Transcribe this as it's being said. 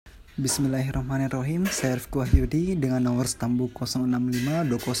Bismillahirrahmanirrahim. Saya Rifky wahyudi dengan nomor stambu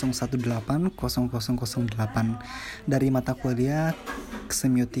 06520180008 dari mata kuliah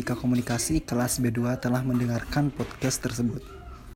Semiotika Komunikasi kelas B2 telah mendengarkan podcast tersebut.